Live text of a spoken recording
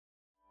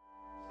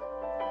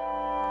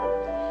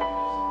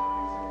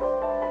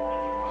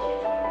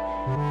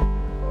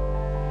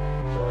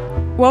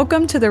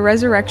Welcome to the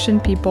Resurrection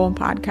People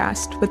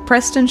podcast with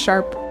Preston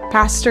Sharp,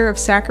 pastor of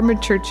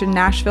Sacrament Church in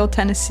Nashville,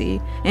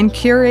 Tennessee, and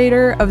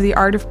curator of The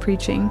Art of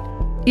Preaching.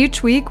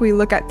 Each week, we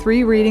look at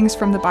 3 readings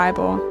from the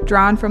Bible,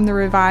 drawn from the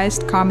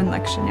Revised Common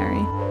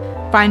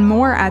Lectionary. Find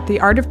more at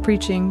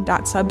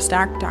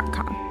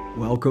theartofpreaching.substack.com.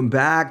 Welcome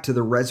back to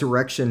the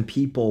Resurrection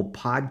People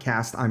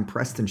podcast. I'm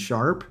Preston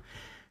Sharp.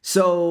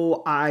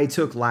 So I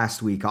took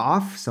last week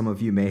off. Some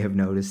of you may have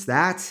noticed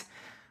that.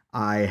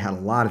 I had a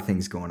lot of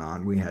things going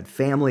on. We had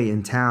family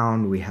in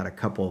town. We had a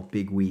couple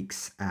big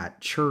weeks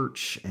at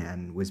church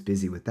and was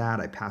busy with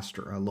that. I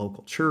pastor a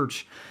local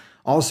church.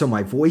 Also,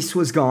 my voice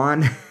was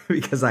gone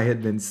because I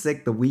had been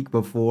sick the week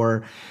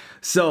before.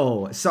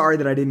 So sorry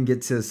that I didn't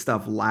get to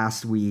stuff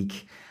last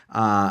week.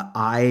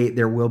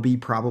 There will be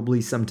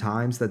probably some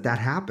times that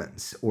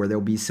happens, or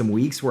there'll be some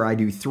weeks where I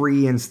do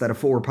 3 instead of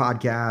 4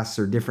 podcasts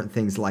or different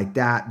things like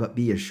that. But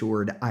be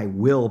assured, I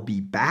will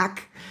be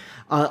back.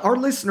 Our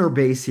listener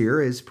base here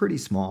is pretty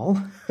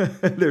small.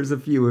 There's a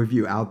few of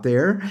you out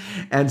there.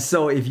 And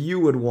so if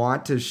you would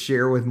want to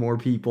share with more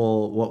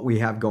people what we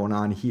have going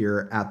on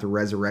here at the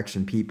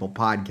Resurrection People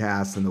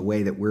podcast and the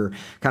way that we're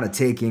kind of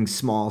taking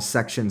small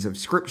sections of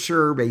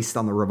scripture based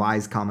on the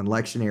Revised Common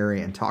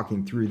Lectionary and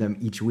talking through them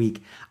each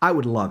week, I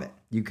would love it.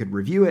 You could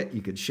review it,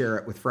 you could share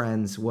it with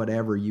friends,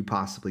 whatever you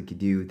possibly could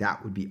do.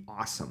 That would be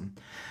awesome.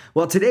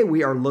 Well, today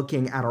we are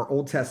looking at our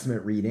Old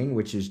Testament reading,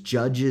 which is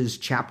Judges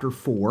chapter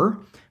 4.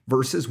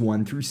 Verses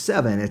 1 through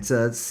 7. It's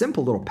a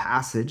simple little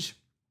passage.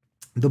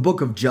 The book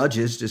of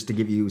Judges, just to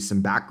give you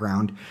some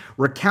background,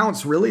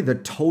 recounts really the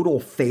total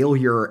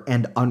failure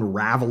and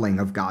unraveling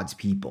of God's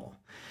people.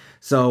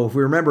 So if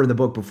we remember in the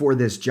book before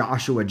this,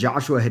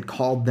 Joshua had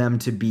called them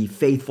to be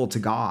faithful to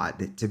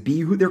God, to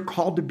be who they're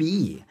called to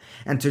be,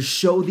 and to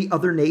show the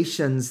other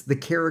nations the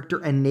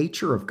character and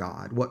nature of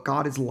God, what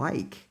God is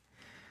like.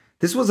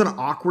 This was an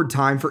awkward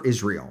time for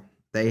Israel.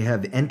 They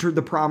have entered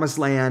the promised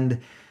land,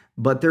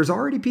 but there's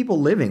already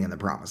people living in the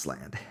promised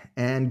land,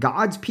 and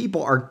God's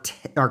people are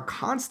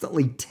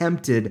constantly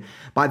tempted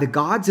by the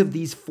gods of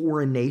these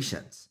foreign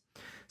nations.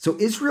 So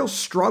Israel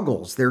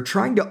struggles. They're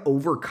trying to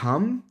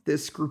overcome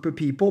this group of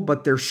people,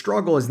 but their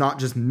struggle is not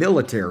just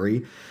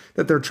military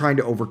that they're trying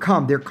to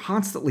overcome. They're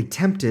constantly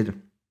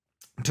tempted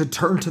to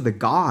turn to the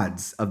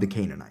gods of the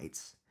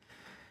Canaanites.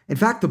 In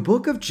fact, the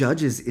book of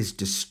Judges is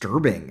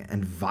disturbing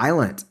and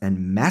violent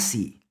and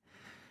messy.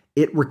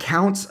 It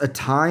recounts a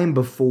time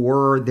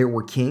before there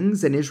were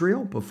kings in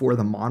Israel, before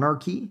the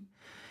monarchy.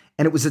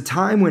 And it was a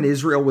time when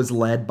Israel was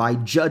led by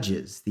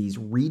judges, these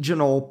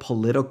regional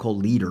political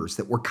leaders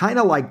that were kind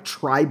of like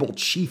tribal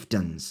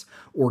chieftains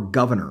or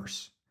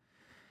governors.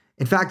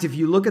 In fact, if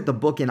you look at the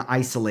book in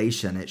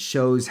isolation, it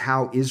shows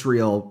how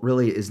Israel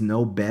really is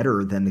no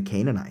better than the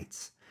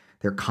Canaanites.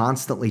 They're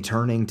constantly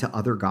turning to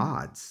other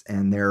gods,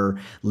 and they're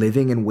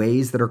living in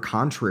ways that are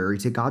contrary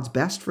to God's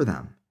best for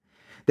them.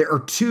 There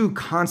are 2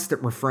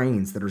 constant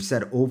refrains that are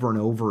said over and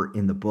over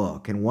in the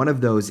book, and one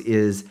of those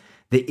is,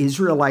 the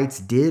Israelites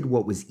did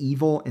what was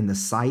evil in the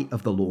sight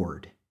of the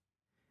Lord.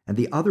 And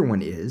the other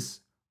one is,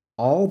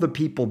 all the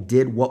people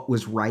did what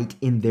was right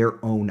in their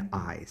own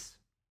eyes.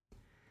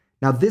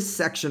 Now, this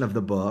section of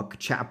the book,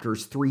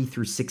 chapters 3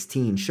 through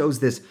 16, shows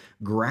this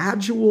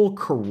gradual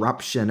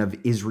corruption of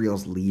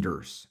Israel's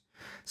leaders.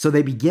 So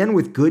they begin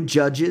with good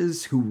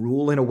judges who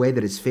rule in a way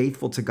that is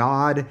faithful to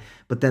God,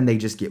 but then they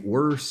just get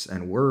worse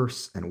and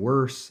worse and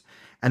worse.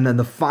 And then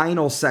the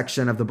final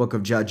section of the book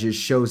of Judges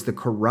shows the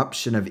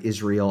corruption of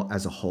Israel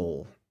as a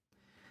whole.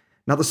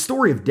 Now, the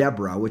story of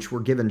Deborah, which we're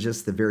given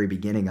just the very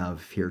beginning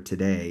of here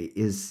today,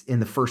 is in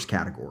the first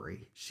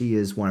category. She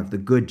is one of the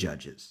good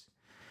judges.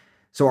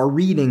 So our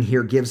reading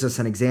here gives us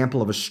an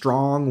example of a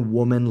strong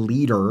woman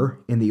leader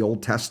in the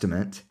Old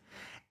Testament.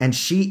 And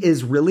she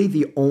is really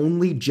the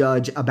only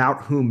judge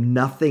about whom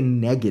nothing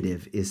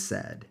negative is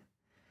said.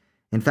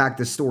 In fact,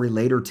 the story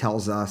later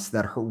tells us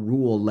that her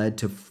rule led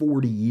to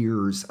 40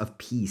 years of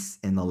peace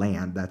in the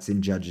land. That's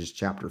in Judges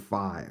chapter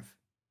 5.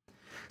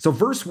 So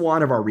verse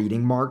 1 of our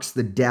reading marks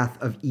the death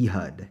of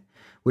Ehud,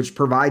 which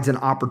provides an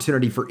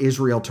opportunity for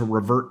Israel to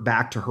revert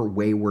back to her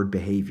wayward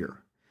behavior.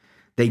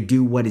 They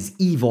do what is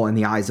evil in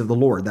the eyes of the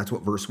Lord. That's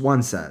what verse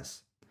 1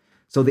 says.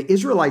 So the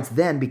Israelites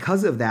then,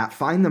 because of that,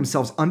 find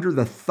themselves under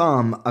the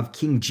thumb of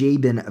King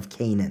Jabin of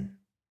Canaan.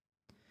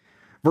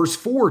 Verse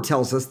 4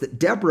 tells us that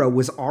Deborah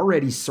was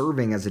already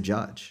serving as a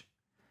judge.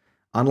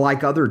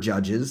 Unlike other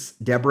judges,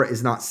 Deborah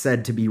is not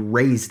said to be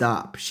raised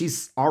up.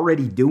 She's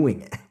already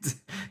doing it.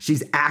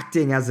 She's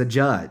acting as a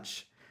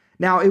judge.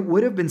 Now, it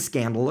would have been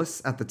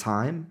scandalous at the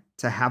time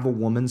to have a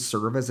woman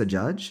serve as a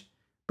judge,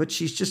 but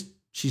she's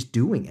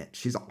doing it.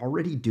 She's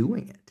already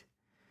doing it.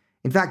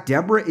 In fact,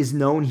 Deborah is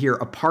known here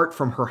apart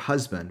from her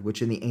husband,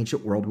 which in the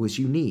ancient world was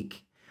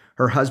unique.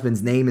 Her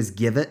husband's name is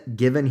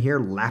given here,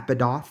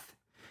 Lapidoth,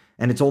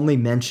 and it's only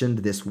mentioned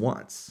this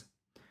once.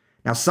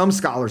 Now, some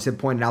scholars have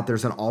pointed out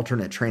there's an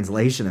alternate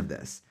translation of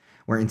this,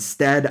 where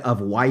instead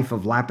of wife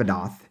of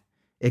Lapidoth,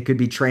 it could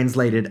be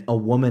translated a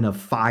woman of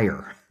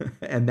fire.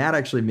 And that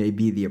actually may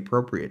be the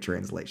appropriate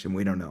translation.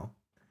 We don't know.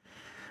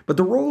 But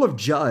the role of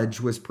judge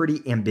was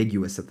pretty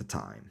ambiguous at the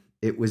time.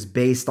 It was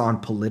based on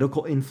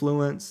political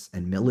influence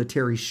and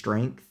military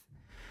strength.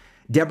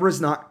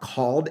 Deborah's not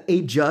called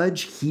a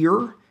judge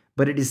here,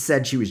 but it is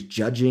said she was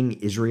judging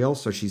Israel,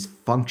 so she's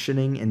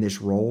functioning in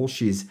this role.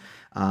 She's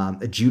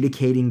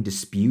adjudicating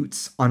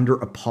disputes under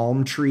a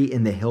palm tree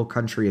in the hill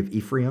country of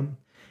Ephraim.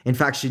 In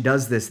fact, she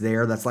does this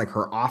there. That's like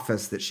her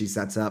office that she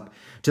sets up,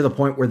 to the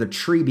point where the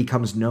tree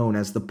becomes known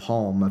as the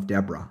Palm of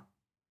Deborah.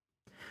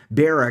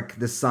 Barak,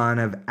 the son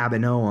of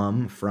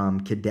Abinoam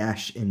from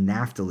Kadesh in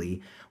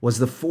Naphtali, was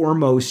the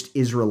foremost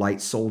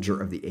Israelite soldier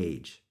of the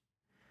age.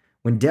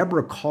 When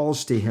Deborah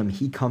calls to him,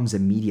 he comes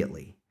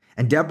immediately.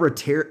 And Deborah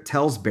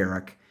tells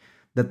Barak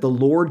that the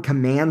Lord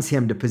commands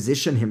him to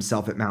position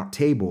himself at Mount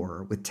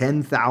Tabor with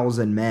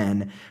 10,000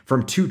 men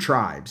from two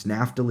tribes,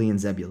 Naphtali and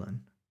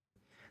Zebulun.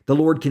 The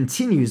Lord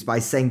continues by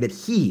saying that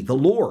he, the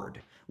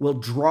Lord, will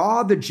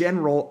draw the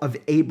general of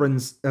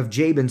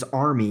Jabin's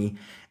army,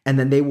 and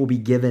then they will be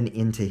given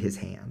into his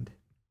hand.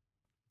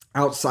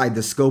 Outside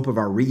the scope of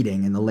our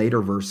reading, in the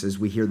later verses,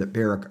 we hear that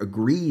Barak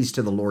agrees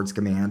to the Lord's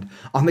command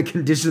on the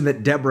condition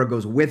that Deborah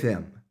goes with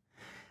him.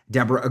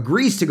 Deborah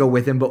agrees to go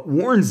with him, but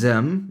warns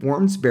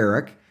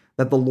Barak,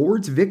 that the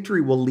Lord's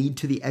victory will lead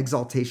to the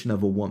exaltation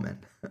of a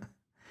woman.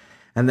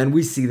 And then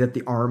we see that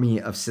the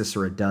army of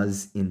Sisera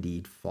does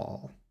indeed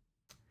fall.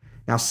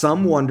 Now,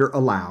 some wonder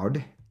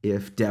aloud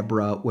if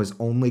Deborah was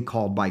only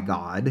called by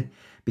God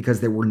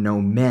because there were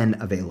no men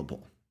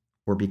available,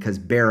 or because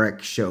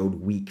Barak showed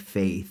weak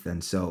faith,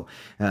 and so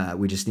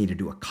we just needed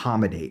to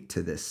accommodate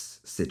to this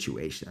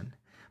situation.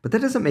 But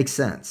that doesn't make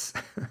sense.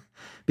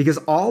 Because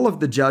all of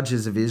the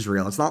judges of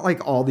Israel, it's not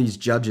like all these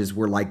judges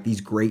were like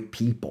these great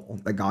people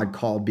that God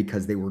called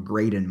because they were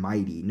great and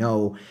mighty.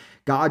 No,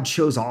 God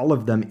chose all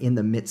of them in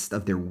the midst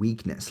of their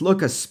weakness.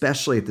 Look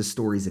especially at the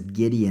stories of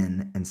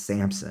Gideon and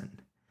Samson.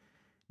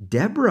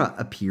 Deborah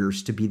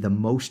appears to be the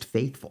most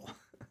faithful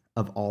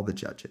of all the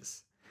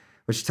judges,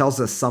 which tells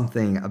us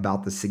something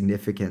about the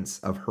significance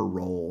of her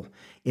role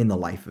in the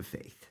life of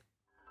faith.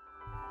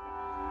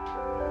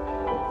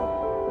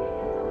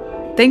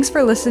 Thanks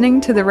for listening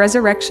to the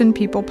Resurrection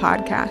People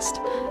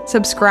podcast.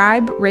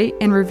 Subscribe, rate,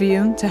 and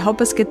review to help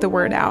us get the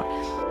word out.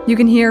 You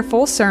can hear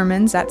full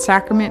sermons at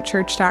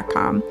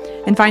sacramentchurch.com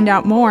and find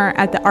out more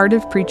at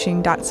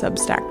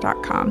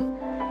theartofpreaching.substack.com.